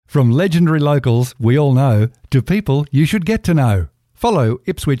From legendary locals we all know to people you should get to know. Follow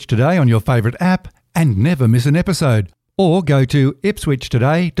Ipswich Today on your favourite app and never miss an episode. Or go to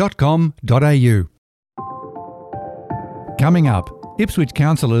ipswichtoday.com.au. Coming up, Ipswich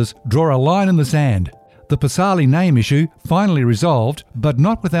councillors draw a line in the sand. The Pisasale name issue finally resolved, but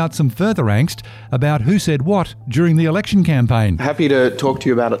not without some further angst about who said what during the election campaign. Happy to talk to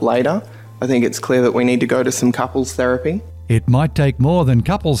you about it later. I think it's clear that we need to go to some couples therapy. It might take more than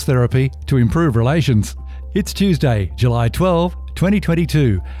couples therapy to improve relations. It's Tuesday, July 12,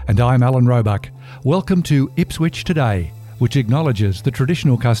 2022, and I'm Alan Roebuck. Welcome to Ipswich Today, which acknowledges the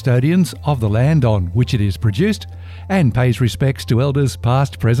traditional custodians of the land on which it is produced and pays respects to elders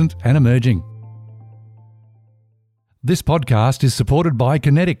past, present and emerging. This podcast is supported by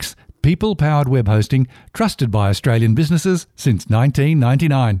Kinetics, people-powered web hosting trusted by Australian businesses since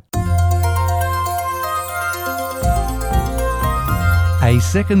 1999. A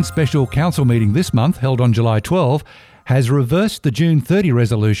second special council meeting this month, held on July 12, has reversed the June 30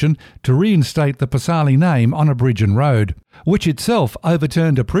 resolution to reinstate the Pisasale name on a bridge and road, which itself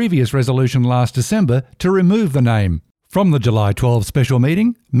overturned a previous resolution last December to remove the name. From the July 12 special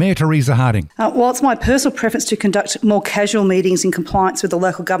meeting, Mayor Teresa Harding. While it's my personal preference to conduct more casual meetings in compliance with the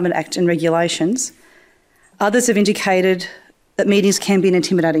Local Government Act and regulations, others have indicated that meetings can be an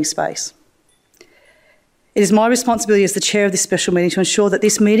intimidating space. It is my responsibility as the chair of this special meeting to ensure that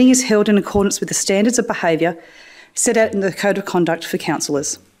this meeting is held in accordance with the standards of behaviour set out in the Code of Conduct for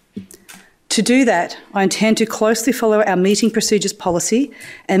councillors. To do that, I intend to closely follow our meeting procedures policy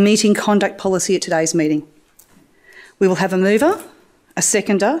and meeting conduct policy at today's meeting. We will have a mover, a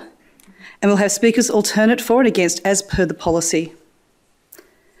seconder, and we'll have speakers alternate for and against as per the policy.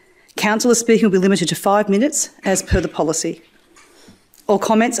 Councillor speaking will be limited to 5 minutes as per the policy. All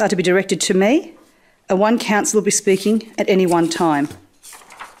comments are to be directed to me, and one councillor will be speaking at any one time.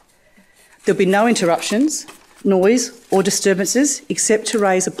 There'll be no interruptions, noise or disturbances except to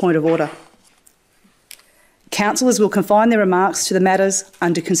raise a point of order. Councillors will confine their remarks to the matters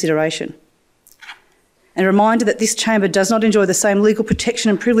under consideration. And a reminder that this chamber does not enjoy the same legal protection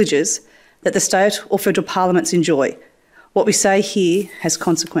and privileges that the state or federal parliaments enjoy. What we say here has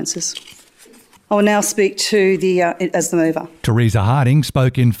consequences. I will now speak to as the mover. Teresa Harding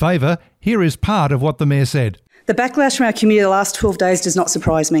spoke in favour. Here is part of what the Mayor said. The backlash from our community the last 12 days does not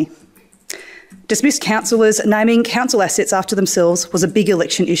surprise me. Dismissed councillors naming council assets after themselves was a big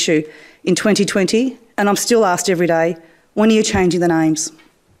election issue in 2020, and I'm still asked every day, when are you changing the names?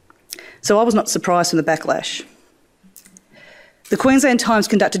 So I was not surprised from the backlash. The Queensland Times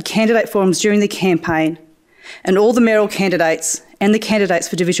conducted candidate forums during the campaign, and all the mayoral candidates and the candidates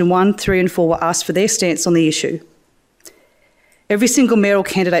for Division 1, 3 and 4 were asked for their stance on the issue. Every single mayoral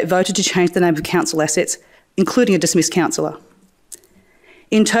candidate voted to change the name of council assets, including a dismissed councillor.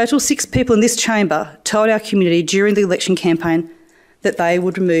 In total, 6 people in this chamber told our community during the election campaign that they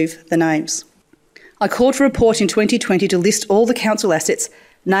would remove the names. I called for a report in 2020 to list all the council assets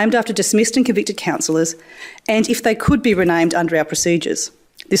named after dismissed and convicted councillors and if they could be renamed under our procedures.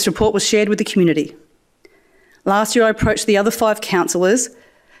 This report was shared with the community. Last year I approached the other 5 councillors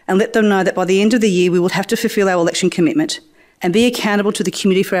and let them know that by the end of the year we would have to fulfil our election commitment and be accountable to the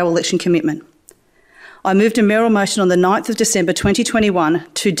community for our election commitment. I moved a mayoral motion on the 9th of December 2021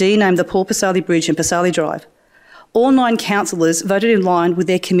 to dename the Paul Pisasale Bridge and Pisasale Drive. All 9 councillors voted in line with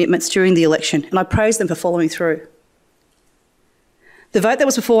their commitments during the election, and I praise them for following through. The vote that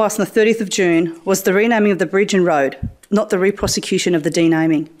was before us on the 30th of June was the renaming of the bridge and road, not the re-prosecution of the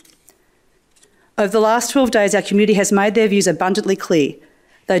denaming. Over the last 12 days, our community has made their views abundantly clear.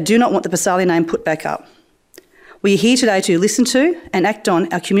 They do not want the Pisasale name put back up. We are here today to listen to and act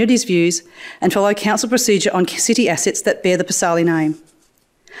on our community's views and follow council procedure on city assets that bear the Pisasale name.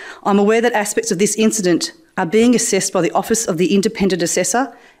 I'm aware that aspects of this incident are being assessed by the Office of the Independent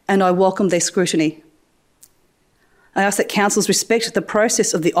Assessor, and I welcome their scrutiny. I ask that councils respect the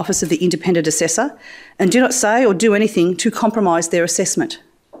process of the Office of the Independent Assessor and do not say or do anything to compromise their assessment.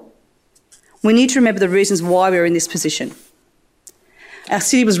 We need to remember the reasons why we're in this position. Our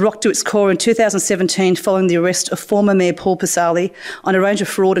city was rocked to its core in 2017 following the arrest of former Mayor Paul Pisasale on a range of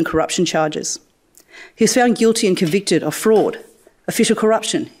fraud and corruption charges. He was found guilty and convicted of fraud, official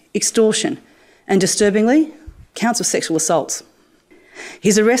corruption, extortion and, disturbingly, counts of sexual assaults.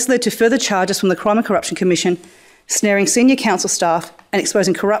 His arrest led to further charges from the Crime and Corruption Commission, snaring senior council staff and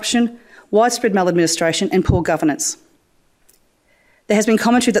exposing corruption, widespread maladministration and poor governance. There has been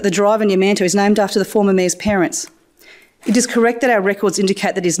commentary that the drive in Yamanto is named after the former mayor's parents. It is correct that our records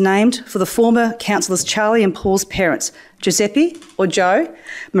indicate that it is named for the former councillors Charlie and Paul's parents, Giuseppe or Joe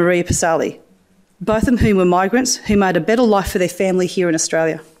Maria Pisasale, both of whom were migrants who made a better life for their family here in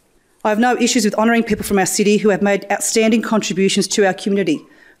Australia. I have no issues with honouring people from our city who have made outstanding contributions to our community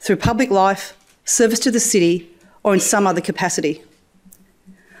through public life, service to the city, or in some other capacity.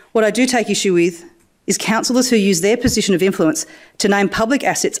 What I do take issue with is councillors who use their position of influence to name public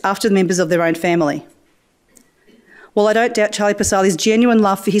assets after the members of their own family. While I don't doubt Charlie Pisasale's genuine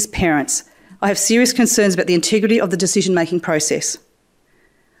love for his parents, I have serious concerns about the integrity of the decision-making process.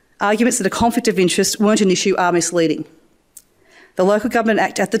 Arguments that a conflict of interest weren't an issue are misleading. The Local Government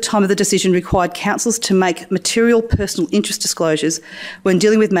Act at the time of the decision required councillors to make material personal interest disclosures when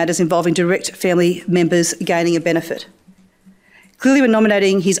dealing with matters involving direct family members gaining a benefit. Clearly, when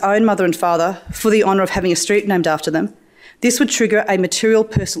nominating his own mother and father for the honour of having a street named after them, this would trigger a material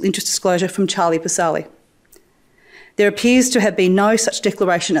personal interest disclosure from Charlie Pisasale. There appears to have been no such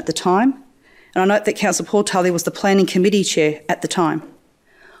declaration at the time, and I note that Councillor Paul Tully was the Planning Committee Chair at the time.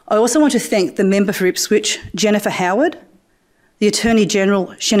 I also want to thank the member for Ipswich, Jennifer Howard, the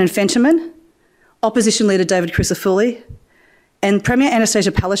Attorney-General Shannon Fentiman, Opposition Leader David Crisafulli, and Premier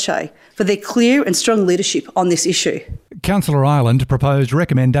Anastasia Palaszczuk for their clear and strong leadership on this issue. Councillor Ireland proposed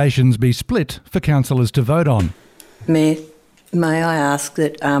recommendations be split for councillors to vote on. Mayor, may I ask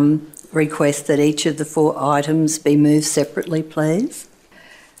that request that each of the 4 items be moved separately, please?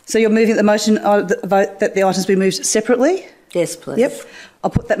 So you're moving the motion the vote that the items be moved separately? Yes, please. Yep.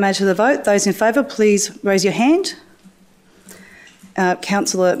 I'll put that matter to the vote. Those in favour, please raise your hand.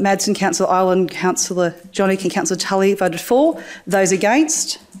 Councillor Madsen, Councillor Ireland, Councillor Johnnick and Councillor Tully voted for. Those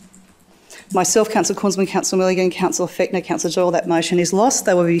against? Myself, Councillor Cornsman, Councillor Milligan, Councillor Fechner, Councillor Doyle, that motion is lost.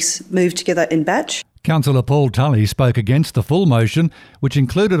 They will be moved together in batch. Councillor Paul Tully spoke against the full motion, which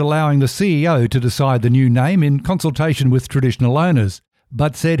included allowing the CEO to decide the new name in consultation with traditional owners,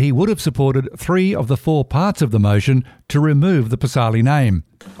 but said he would have supported 3 of the 4 parts of the motion to remove the Pisasale name.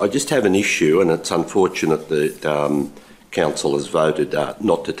 I just have an issue, and it's unfortunate that Council has voted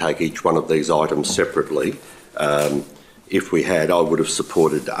not to take each one of these items separately. If we had, I would have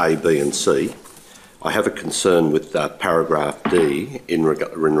supported A, B and C. I have a concern with paragraph D in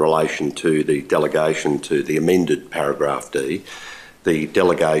relation to the delegation to the amended paragraph D, the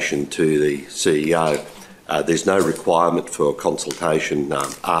delegation to the CEO. There's no requirement for consultation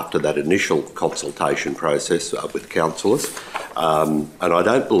after that initial consultation process with councillors. And I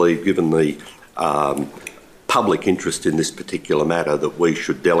don't believe, given the public interest in this particular matter, that we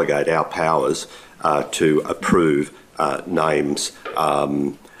should delegate our powers to approve names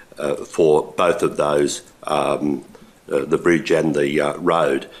for both of those, the bridge and the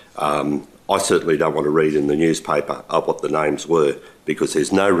road. I certainly don't want to read in the newspaper what the names were, because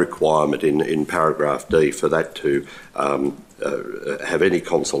there's no requirement in paragraph D for that to have any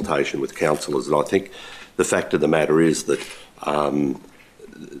consultation with councillors. And I think the fact of the matter is that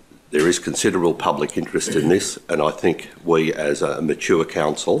there is considerable public interest in this, and I think we as a mature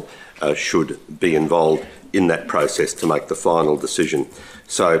council should be involved in that process to make the final decision.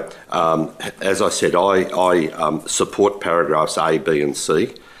 So, as I said, I support paragraphs A, B and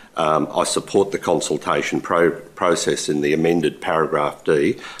C. I support the consultation process in the amended paragraph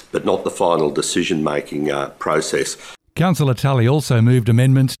D, but not the final decision-making process. Councillor Tully also moved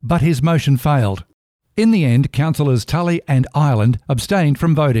amendments, but his motion failed. In the end, Councillors Tully and Ireland abstained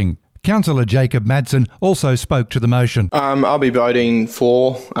from voting. Councillor Jacob Madsen also spoke to the motion. I'll be voting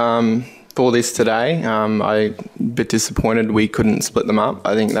for this today. I'm a bit disappointed we couldn't split them up.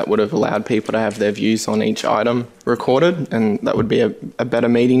 I think that would have allowed people to have their views on each item recorded, and that would be a better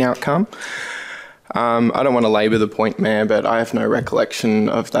meeting outcome. I don't want to labour the point, Mayor, but I have no recollection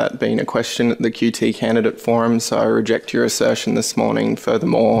of that being a question at the QT candidate forum, so I reject your assertion this morning.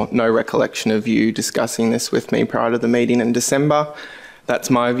 Furthermore, no recollection of you discussing this with me prior to the meeting in December.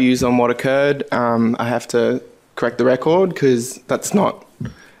 That's my views on what occurred. I have to correct the record because that's not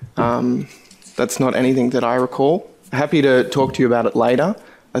anything that I recall. Happy to talk to you about it later.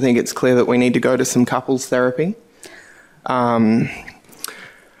 I think it's clear that we need to go to some couples therapy.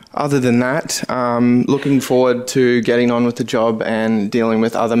 Other than that, looking forward to getting on with the job and dealing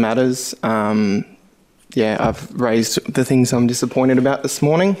with other matters. I've raised the things I'm disappointed about this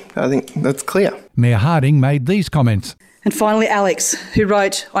morning. I think that's clear. Mayor Harding made these comments. And finally, Alex, who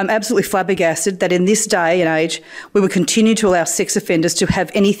wrote, "I'm absolutely flabbergasted that in this day and age, we would continue to allow sex offenders to have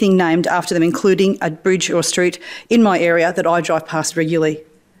anything named after them, including a bridge or a street in my area that I drive past regularly."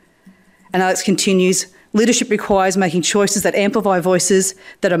 And Alex continues, "Leadership requires making choices that amplify voices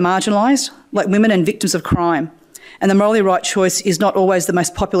that are marginalised, like women and victims of crime. And the morally right choice is not always the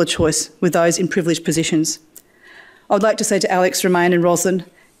most popular choice with those in privileged positions." I would like to say to Alex, Romain and Roslyn,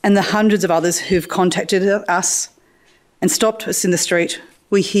 and the hundreds of others who've contacted us and stopped us in the street,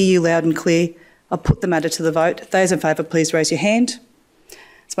 we hear you loud and clear. I'll put the matter to the vote. Those in favour, please raise your hand.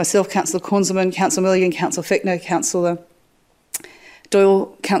 It's myself, Councillor Cornselman, Councillor Milligan, Councillor Fechner, Councillor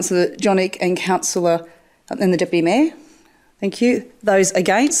Doyle, Councillor Johnick and the Deputy Mayor. Thank you. Those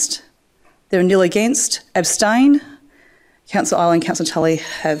against? There are nil against. Abstain? Councillor Island and Councillor Tully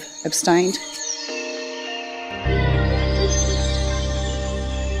have abstained.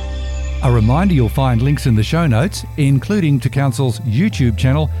 A reminder, you'll find links in the show notes, including to Council's YouTube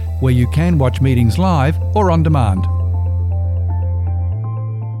channel, where you can watch meetings live or on demand.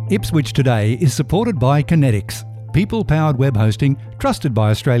 Ipswich Today is supported by Kinetics, people-powered web hosting trusted by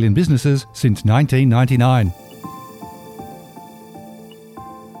Australian businesses since 1999.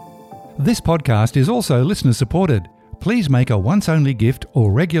 This podcast is also listener-supported. Please make a once-only gift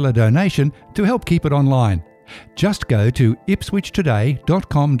or regular donation to help keep it online. Just go to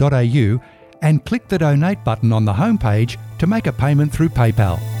ipswichtoday.com.au and click the donate button on the homepage to make a payment through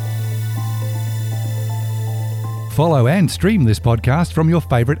PayPal. Follow and stream this podcast from your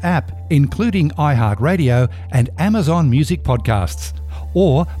favourite app, including iHeartRadio and Amazon Music Podcasts,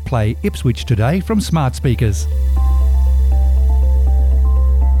 or play Ipswich Today from smart speakers.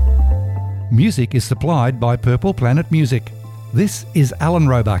 Music is supplied by Purple Planet Music. This is Alan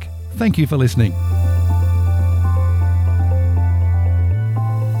Roebuck. Thank you for listening.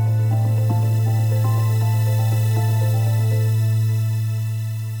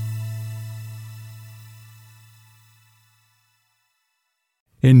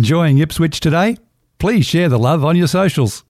 Enjoying Ipswich Today? Please share the love on your socials.